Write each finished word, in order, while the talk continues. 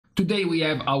Today we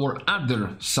have our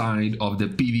other side of the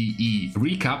PvE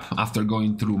recap after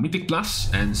going through Mythic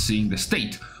Plus and seeing the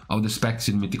state of the specs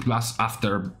in Mythic Plus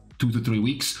after 2 to 3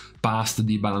 weeks past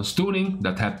the balance tuning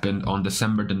that happened on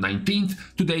December the 19th.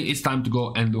 Today it's time to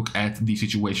go and look at the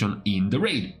situation in the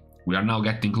raid. We are now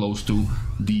getting close to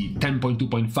the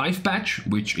 10.2.5 patch,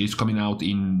 which is coming out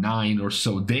in 9 or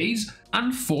so days.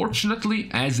 Unfortunately,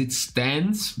 as it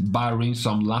stands, barring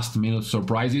some last minute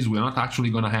surprises, we're not actually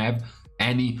gonna have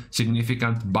any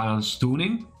significant balance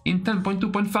tuning in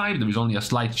 10.2.5. There is only a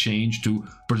slight change to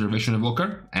Preservation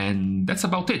Evoker, and that's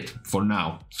about it for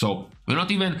now. So we're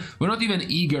not even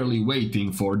eagerly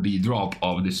waiting for the drop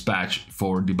of this patch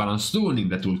for the balance tuning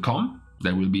that will come.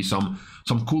 There will be some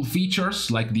cool features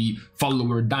like the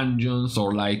follower dungeons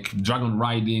or like dragon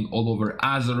riding all over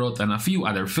Azeroth and a few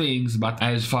other things, but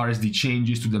as far as the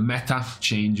changes to the meta,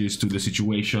 changes to the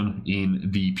situation in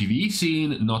the PvE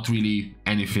scene, not really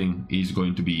anything is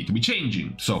going to be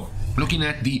changing. So looking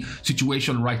at the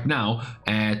situation right now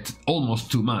at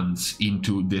almost 2 months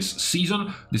into this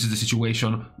season, this is the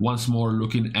situation once more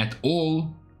looking at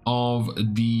all of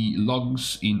the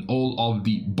logs in all of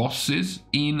the bosses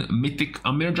in Mythic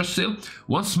Amirjassil.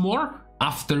 Once more,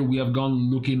 after we have gone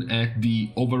looking at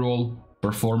the overall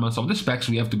performance of the specs,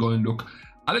 we have to go and look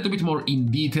a little bit more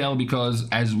in detail, because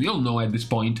as we all know at this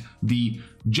point, the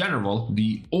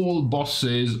all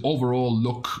bosses overall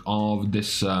look of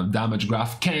this damage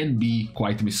graph can be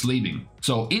quite misleading.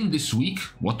 So in this week,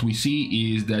 what we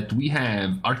see is that we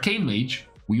have Arcane Mage,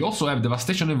 we also have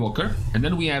Devastation Evoker, and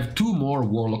then we have 2 more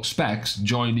Warlock specs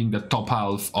joining the top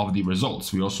half of the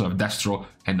results. We also have Destro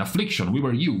and Affliction. We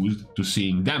were used to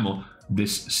seeing Demo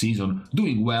this season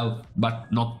doing well, but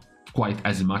not quite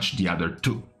as much the other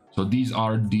 2. So these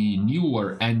are the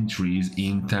newer entries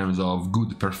in terms of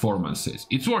good performances.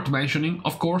 It's worth mentioning,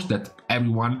 of course, that every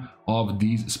one of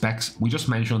these specs we just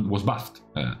mentioned was buffed.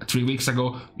 3 weeks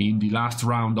ago, in the last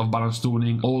round of balance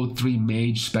tuning, all 3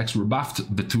 mage specs were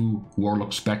buffed. The 2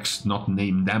 warlock specs not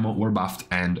named Demo were buffed,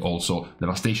 and also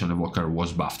Devastation Evoker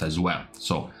was buffed as well.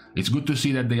 So it's good to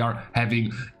see that they are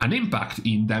having an impact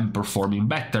in them performing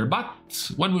better. But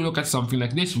when we look at something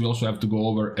like this, we also have to go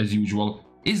over, as usual,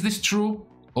 is this true?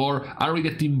 Or are we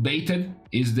getting baited?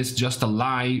 Is this just a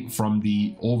lie from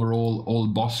the overall all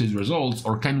bosses results,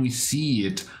 or can we see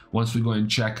it once we go and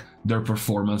check their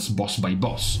performance boss by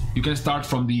boss? You can start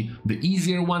from the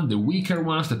easier one, the weaker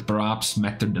ones that perhaps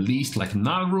matter the least, like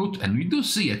Nullroot, and we do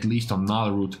see, at least on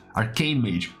Nullroot, Arcane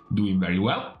Mage doing very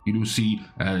well. You do see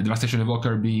Devastation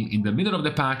Evoker being in the middle of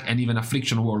the pack, and even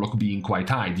Affliction Warlock being quite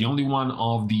high. The only one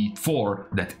of the 4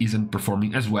 that isn't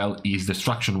performing as well is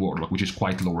Destruction Warlock, which is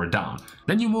quite lower down.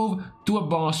 Then you move to a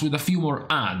boss with a few more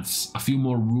adds, a few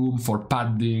more room for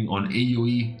padding on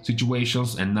AoE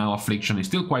situations, and now Affliction is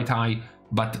still quite high,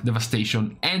 but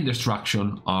Devastation and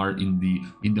Destruction are in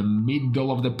the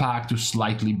middle of the pack to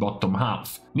slightly bottom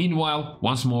half. Meanwhile,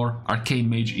 once more, Arcane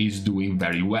Mage is doing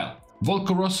very well.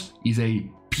 Volcaros is a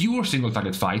pure single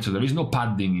target fight, so there is no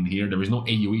padding in here, there is no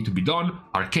AoE to be done.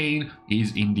 Arcane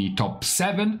is in the top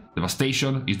 7,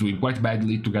 Devastation is doing quite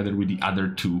badly together with the other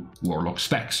 2 Warlock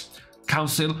specs.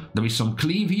 Council, there is some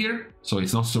cleave here, so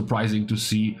it's not surprising to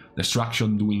see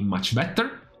Destruction doing much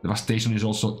better. Devastation is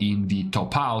also in the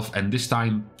top half, and this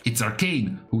time it's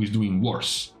Arcane who is doing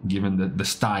worse, given the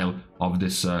style of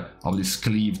this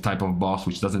cleave type of boss,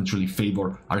 which doesn't really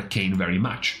favor Arcane very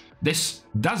much. This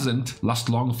doesn't last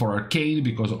long for Arcane,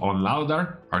 because on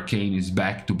Laudar, Arcane is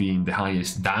back to being the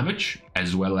highest damage,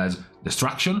 as well as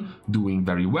Destruction doing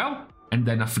very well, and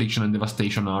then Affliction and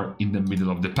Devastation are in the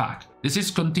middle of the pack. This is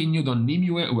continued on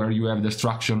Nimue, where you have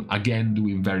Destruction again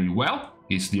doing very well.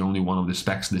 It's the only one of the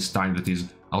specs this time that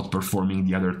is outperforming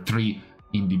the other 3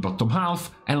 in the bottom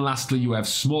half. And lastly, you have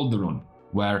Smolderon,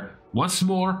 where once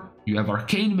more you have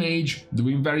Arcane Mage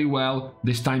doing very well.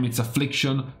 This time it's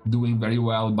Affliction doing very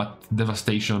well, but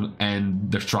Devastation and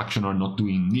Destruction are not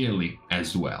doing nearly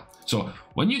as well. So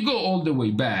when you go all the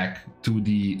way back to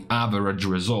the average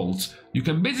results, you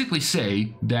can basically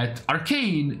say that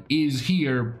Arcane is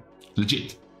here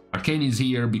legit. Arcane is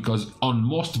here because on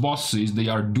most bosses they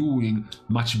are doing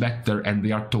much better, and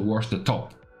they are towards the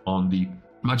top on the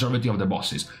majority of the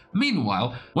bosses.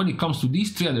 Meanwhile, when it comes to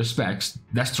these 3 other specs,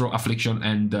 Destro, Affliction,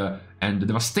 and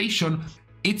Devastation,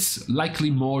 it's likely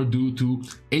more due to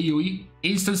AoE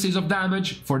instances of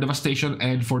damage for Devastation,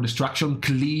 and for Destruction,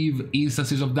 cleave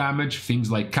instances of damage,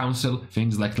 things like Council,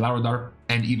 things like Larodar,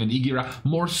 and even Igira,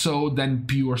 more so than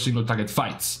pure single target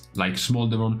fights, like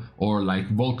Smolderon or like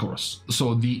Volcaros.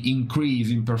 So the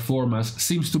increase in performance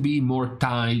seems to be more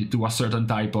tied to a certain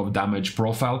type of damage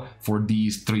profile for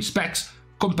these 3 specs,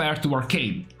 compared to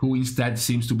Arcane, who instead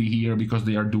seems to be here because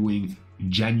they are doing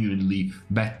genuinely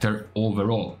better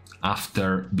overall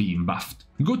after being buffed.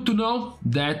 Good to know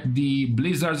that the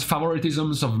Blizzard's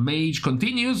favoritisms of Mage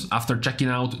continues after checking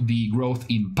out the growth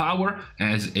in power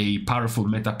as a powerful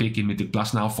meta pick in Mythic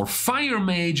Plus now for Fire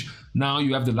Mage. Now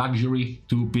you have the luxury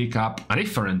to pick up a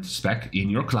different spec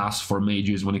in your class for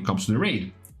mages when it comes to the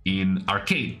raid in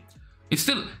Arcane.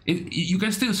 You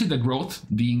can still see the growth,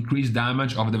 the increased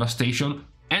damage of Devastation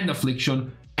and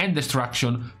Affliction and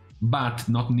Destruction, but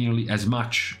not nearly as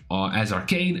much as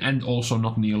Arcane, and also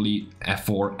not nearly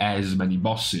for as many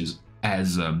bosses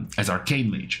as Arcane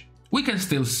Mage. We can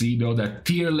still see though that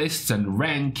tier lists and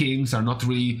rankings are not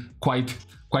really quite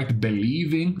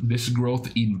believing this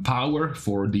growth in power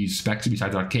for these specs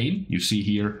besides Arcane. You see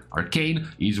here Arcane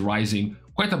is rising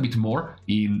quite a bit more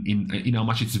in how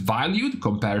much it's valued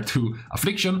compared to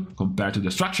Affliction, compared to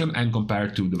Destruction, and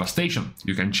compared to Devastation.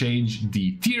 You can change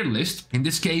the tier list. In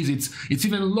this case, it's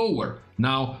even lower.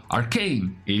 Now,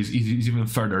 Arcane is even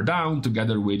further down,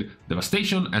 together with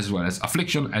Devastation, as well as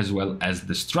Affliction, as well as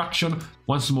Destruction.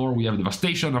 Once more, we have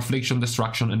Devastation, Affliction,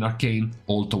 Destruction, and Arcane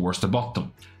all towards the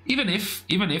bottom. Even if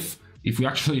we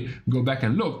actually go back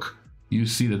and look, you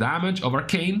see the damage of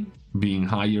Arcane being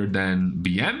higher than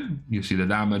BM, you see the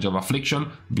damage of Affliction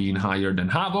being higher than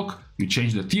Havoc, you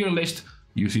change the tier list,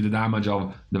 you see the damage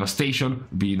of Devastation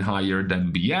being higher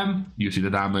than BM, you see the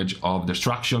damage of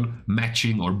Destruction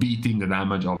matching or beating the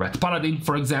damage of Red Paladin,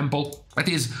 for example. That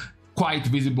is quite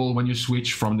visible when you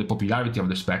switch from the popularity of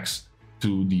the specs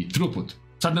to the throughput.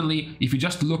 Suddenly, if you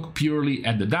just look purely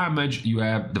at the damage, you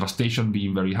have Devastation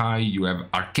being very high, you have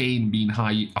Arcane being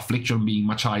high, Affliction being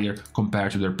much higher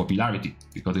compared to their popularity.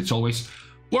 Because it's always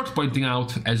worth pointing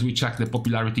out, as we check the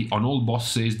popularity on all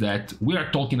bosses, that we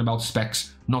are talking about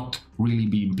specs not really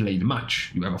being played much.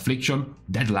 You have Affliction,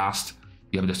 dead last,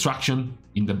 you have Destruction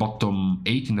in the bottom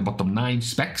 8, in the bottom 9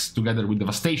 specs, together with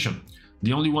Devastation.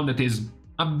 The only one that is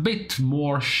a bit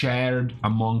more shared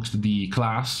amongst the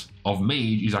class of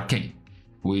Mage is Arcane,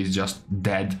 who is just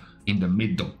dead in the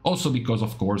middle. Also because,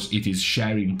 of course, it is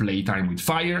sharing playtime with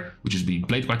Fire, which is being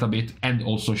played quite a bit, and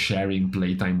also sharing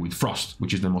playtime with Frost,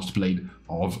 which is the most played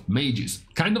of mages.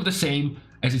 Kind of the same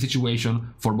as the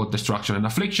situation for both Destruction and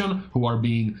Affliction, who are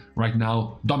being right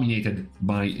now dominated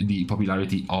by the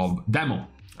popularity of Demo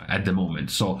at the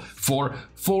moment. So for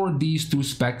these two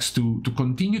specs to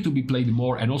continue to be played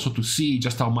more, and also to see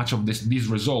just how much of these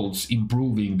results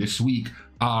improving this week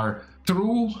are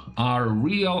true, are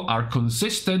real, are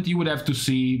consistent, you would have to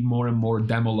see more and more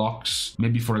demo locks,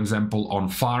 maybe for example on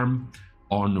farm,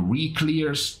 on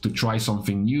re-clears, to try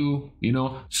something new, you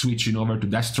know, switching over to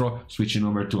Destro, switching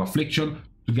over to Affliction,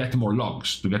 to get more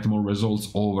logs, to get more results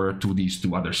over to these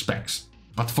two other specs.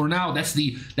 But for now, that's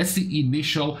the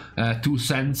initial 2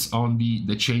 cents on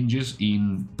the changes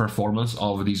in performance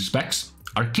of these specs.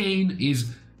 Arcane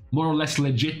is more or less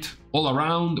legit all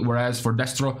around, whereas for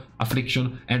Destro,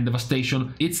 Affliction, and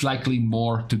Devastation, it's likely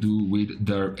more to do with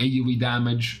their AoE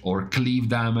damage or cleave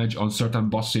damage on certain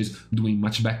bosses doing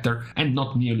much better, and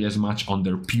not nearly as much on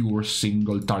their pure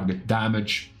single target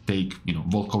damage. Take, you know,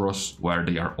 Volkoros, where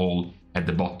they are all at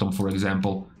the bottom, for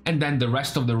example. And then the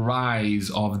rest of the rise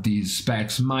of these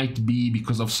specs might be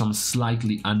because of some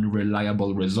slightly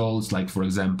unreliable results, like for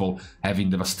example having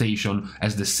Devastation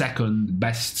as the second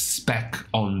best spec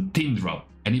on Tindral,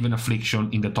 and even Affliction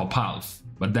in the top half.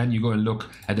 But then you go and look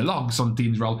at the logs on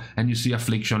Tindral and you see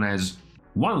Affliction has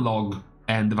 1 log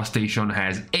and Devastation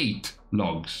has 8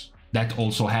 logs. That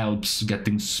also helps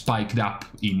getting spiked up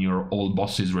in your all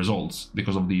bosses results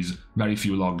because of these very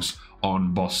few logs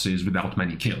on bosses without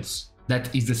many kills.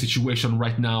 That is the situation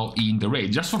right now in the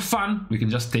raid. Just for fun, we can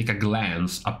just take a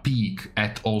glance, a peek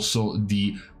at also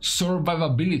the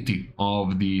survivability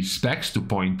of the specs to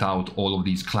point out all of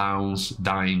these clowns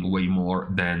dying way more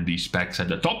than the specs at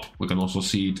the top. We can also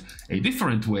see it a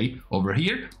different way over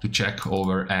here to check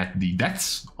over at the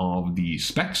deaths of the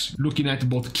specs, looking at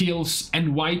both kills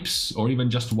and wipes, or even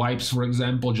just wipes, for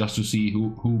example, just to see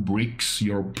who bricks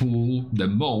your pool the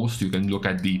most. You can look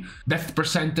at the death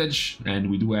percentage,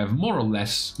 and we do have more or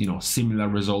less, you know, similar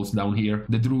results down here.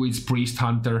 The Druids, Priest,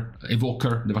 Hunter,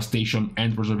 Evoker, Devastation,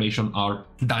 and Preservation are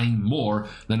dying more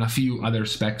than a few other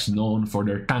specs known for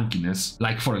their tankiness,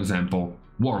 like for example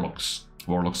Warlocks.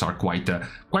 Warlocks are quite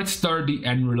sturdy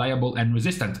and reliable and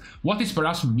resistant. What is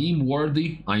perhaps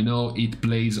meme-worthy, I know it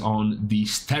plays on the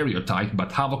stereotype,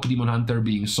 but Havoc Demon Hunter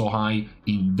being so high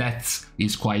in deaths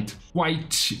is quite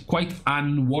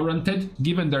unwarranted,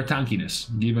 given their tankiness,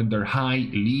 given their high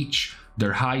leech,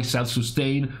 their high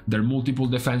self-sustain, their multiple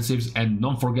defensives, and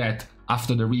don't forget,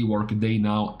 after the rework, they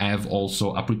now have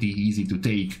also a pretty easy to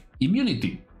take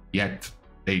immunity, yet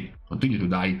they continue to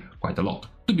die quite a lot.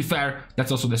 To be fair,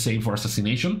 that's also the same for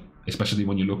assassination, especially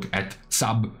when you look at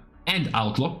sub and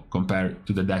outlaw compared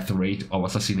to the death rate of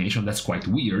assassination. That's quite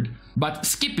weird. But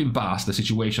skipping past the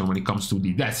situation when it comes to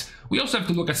the deaths, we also have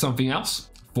to look at something else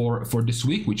for this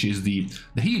week, which is the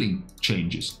healing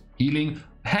changes. Healing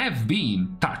have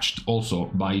been touched also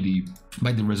by the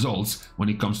results when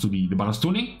it comes to the balance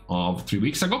tuning of 3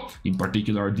 weeks ago. In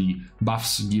particular, the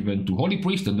buffs given to Holy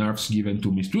Priest, the nerfs given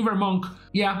to Mistweaver Monk.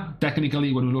 Yeah,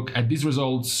 technically, when we look at these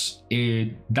results,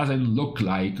 it doesn't look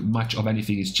like much of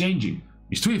anything is changing.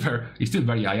 Mistweaver is still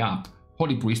very high up,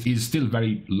 Holy Priest is still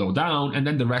very low down, and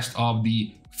then the rest of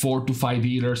the 4 to 5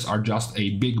 healers are just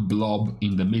a big blob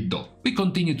in the middle. We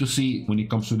continue to see, when it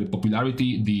comes to the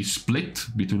popularity, the split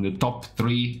between the top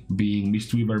 3 being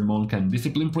Mistweaver, Monk and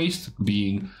Discipline Priest,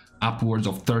 being upwards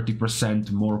of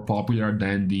 30% more popular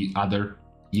than the other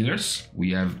healers.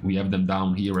 We have them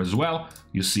down here as well.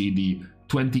 You see the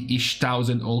 20-ish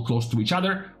thousand all close to each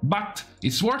other, but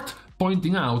it's worth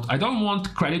pointing out, I don't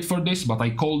want credit for this, but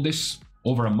I called this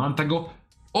over a month ago.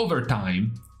 Over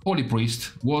time, Holy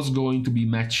Priest was going to be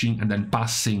matching and then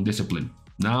passing Discipline.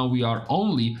 Now we are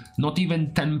only not even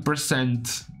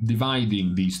 10%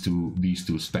 dividing these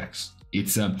two specs.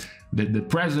 It's the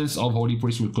presence of Holy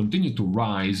Priest will continue to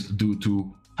rise due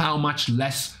to how much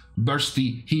less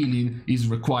bursty healing is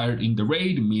required in the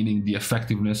raid, meaning the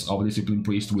effectiveness of Discipline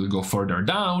Priest will go further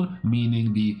down,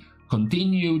 meaning the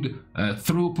continued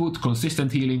throughput,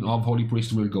 consistent healing of Holy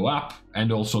Priest will go up,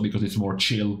 and also because it's more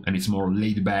chill and it's more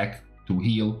laid back to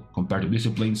heal compared to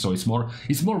Discipline, so it's more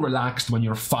relaxed when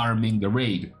you're farming the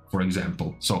raid, for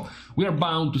example. So we are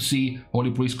bound to see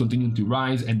Holy Priest continuing to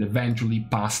rise and eventually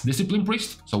pass Discipline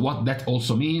Priest. So what that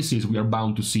also means is we are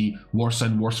bound to see worse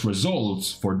and worse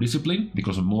results for Discipline,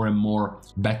 because more and more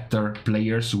better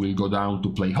players will go down to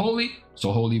play Holy.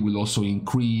 So Holy will also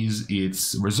increase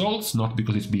its results, not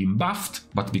because it's being buffed,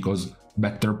 but because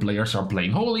better players are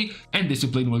playing Holy, and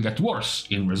Discipline will get worse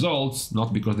in results,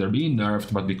 not because they're being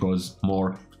nerfed, but because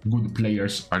more good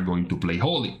players are going to play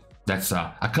Holy. That's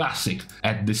a classic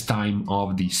at this time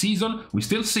of the season. We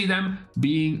still see them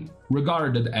being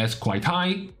regarded as quite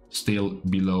high, still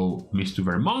below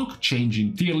Mistweaver Monk.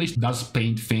 Changing tier list does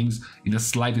paint things in a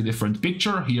slightly different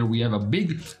picture. Here we have a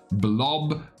big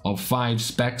blob of 5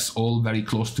 specs all very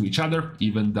close to each other.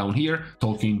 Even down here,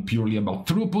 talking purely about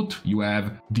throughput, you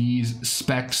have these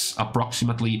specs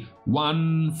approximately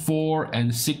 1, 4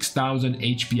 and 6,000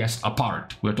 HPS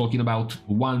apart. We're talking about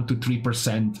 1 to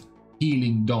 3%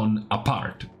 healing done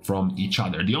apart from each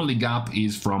other. The only gap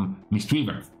is from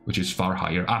Mistweaver, which is far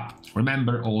higher up.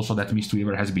 Remember also that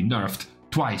Mistweaver has been nerfed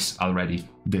twice already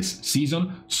this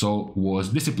season, so was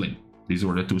Discipline. These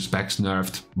were the 2 specs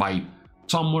nerfed by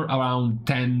somewhere around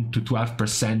 10 to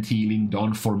 12% healing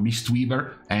done for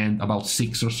Mistweaver and about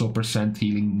 6 or so %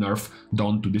 healing nerf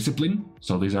done to Discipline.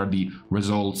 So these are the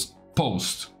results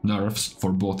post nerfs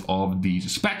for both of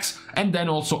these specs, and then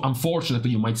also,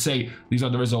 unfortunately, you might say, these are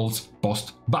the results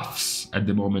post buffs at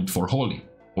the moment for Holy.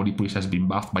 Holy Priest has been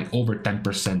buffed by over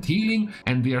 10% healing,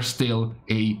 and they are still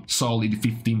a solid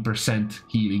 15%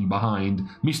 healing behind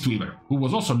Mistweaver, who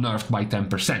was also nerfed by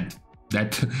 10%.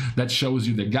 That shows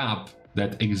you the gap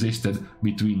that existed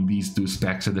between these 2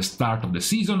 specs at the start of the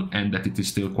season, and that it is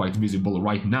still quite visible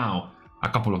right now, a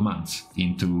couple of months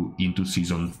into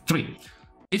Season 3.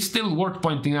 It's still worth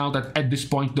pointing out that at this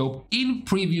point though, in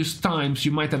previous times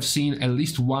you might have seen at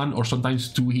least 1 or sometimes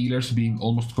 2 healers being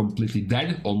almost completely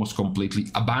dead, almost completely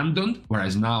abandoned,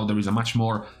 whereas now there is a much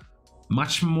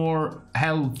more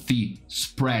healthy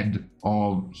spread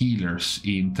of healers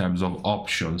in terms of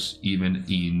options, even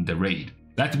in the raid.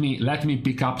 Let me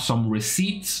pick up some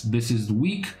receipts. This is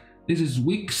week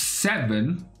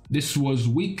 7. This was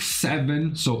week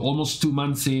 7, so almost 2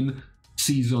 months in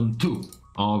Season 2.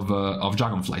 Of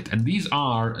Dragonflight, and these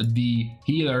are the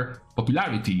healer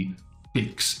popularity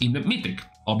picks in the Mythic.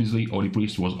 Obviously, Holy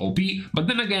Priest was OP, but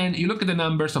then again, you look at the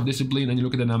numbers of Discipline and you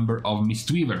look at the number of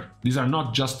Mistweaver. These are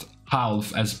not just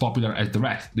half as popular as the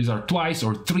rest. These are twice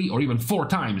or 3 or even 4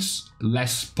 times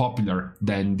less popular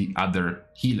than the other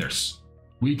healers.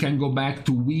 We can go back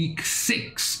to week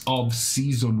 6 of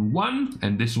Season 1,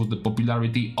 and this was the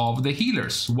popularity of the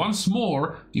healers. Once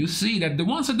more, you see that the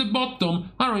ones at the bottom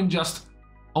aren't just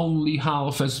only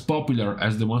half as popular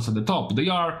as the ones at the top. They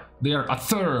are a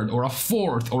third or a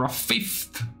fourth or a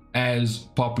fifth as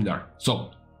popular.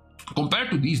 So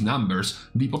compared to these numbers,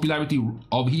 the popularity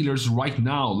of healers right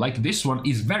now, like this one,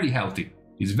 is very healthy.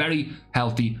 It's very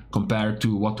healthy compared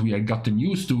to what we had gotten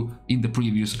used to in the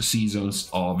previous seasons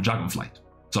of Dragonflight.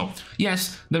 So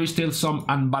yes, there is still some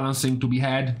unbalancing to be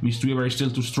had. Mistweaver is still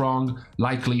too strong,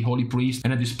 likely Holy Priest,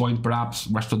 and at this point perhaps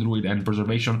Resto Druid and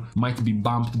Preservation might be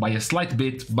bumped by a slight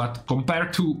bit, but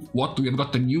compared to what we have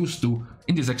gotten used to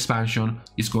in this expansion,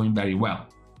 it's going very well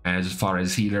as far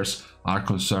as healers are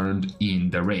concerned in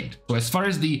the raid. So as far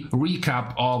as the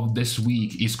recap of this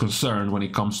week is concerned when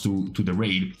it comes to the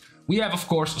raid, we have of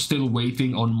course still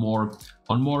waiting on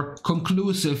more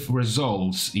conclusive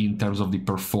results in terms of the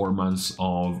performance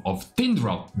of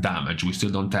Tindral damage. We still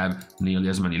don't have nearly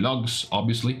as many logs,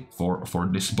 obviously, for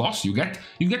this boss. You get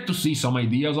to see some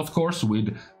ideas, of course,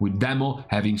 with Demo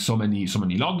having so many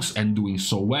logs and doing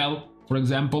so well. For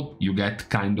example, you get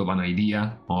kind of an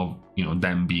idea of, you know,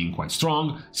 them being quite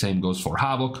strong. Same goes for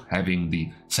Havoc, having the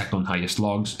second highest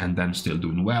logs and then still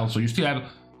doing well. So you still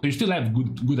have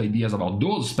good ideas about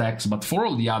those specs, but for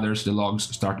all the others, the logs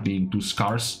start being too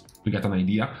scarce to get an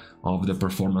idea of the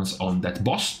performance on that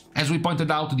boss. As we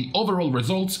pointed out, the overall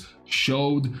results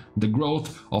showed the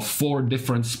growth of 4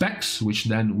 different specs, which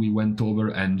then we went over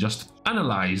and just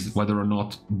analyzed whether or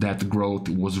not that growth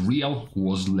was real,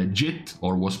 was legit,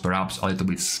 or was perhaps a little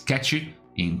bit sketchy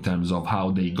in terms of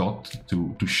how they got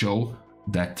to show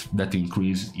that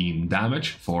increase in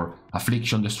damage for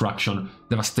Affliction, Destruction,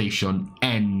 Devastation,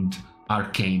 and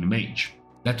Arcane Mage.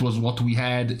 That was what we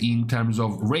had in terms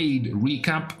of raid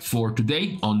recap for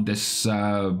today on this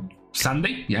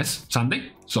Sunday. Yes,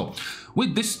 Sunday. So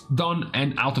with this done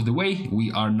and out of the way,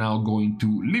 we are now going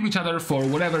to leave each other for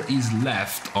whatever is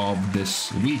left of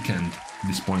this weekend. At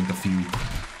this point, a few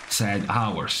sad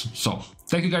hours. So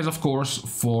thank you guys, of course,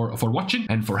 for watching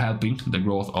and for helping the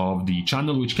growth of the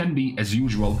channel, which can be, as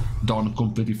usual, done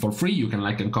completely for free. You can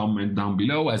like and comment down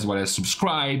below, as well as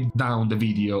subscribe down the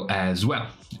video as well.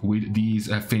 With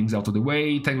these things out of the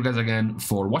way, thank you guys again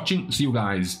for watching. See you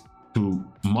guys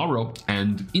tomorrow,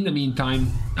 and in the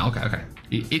meantime, okay,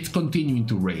 it's continuing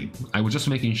to raid. I was just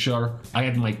making sure I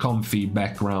had my comfy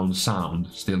background sound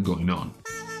still going on.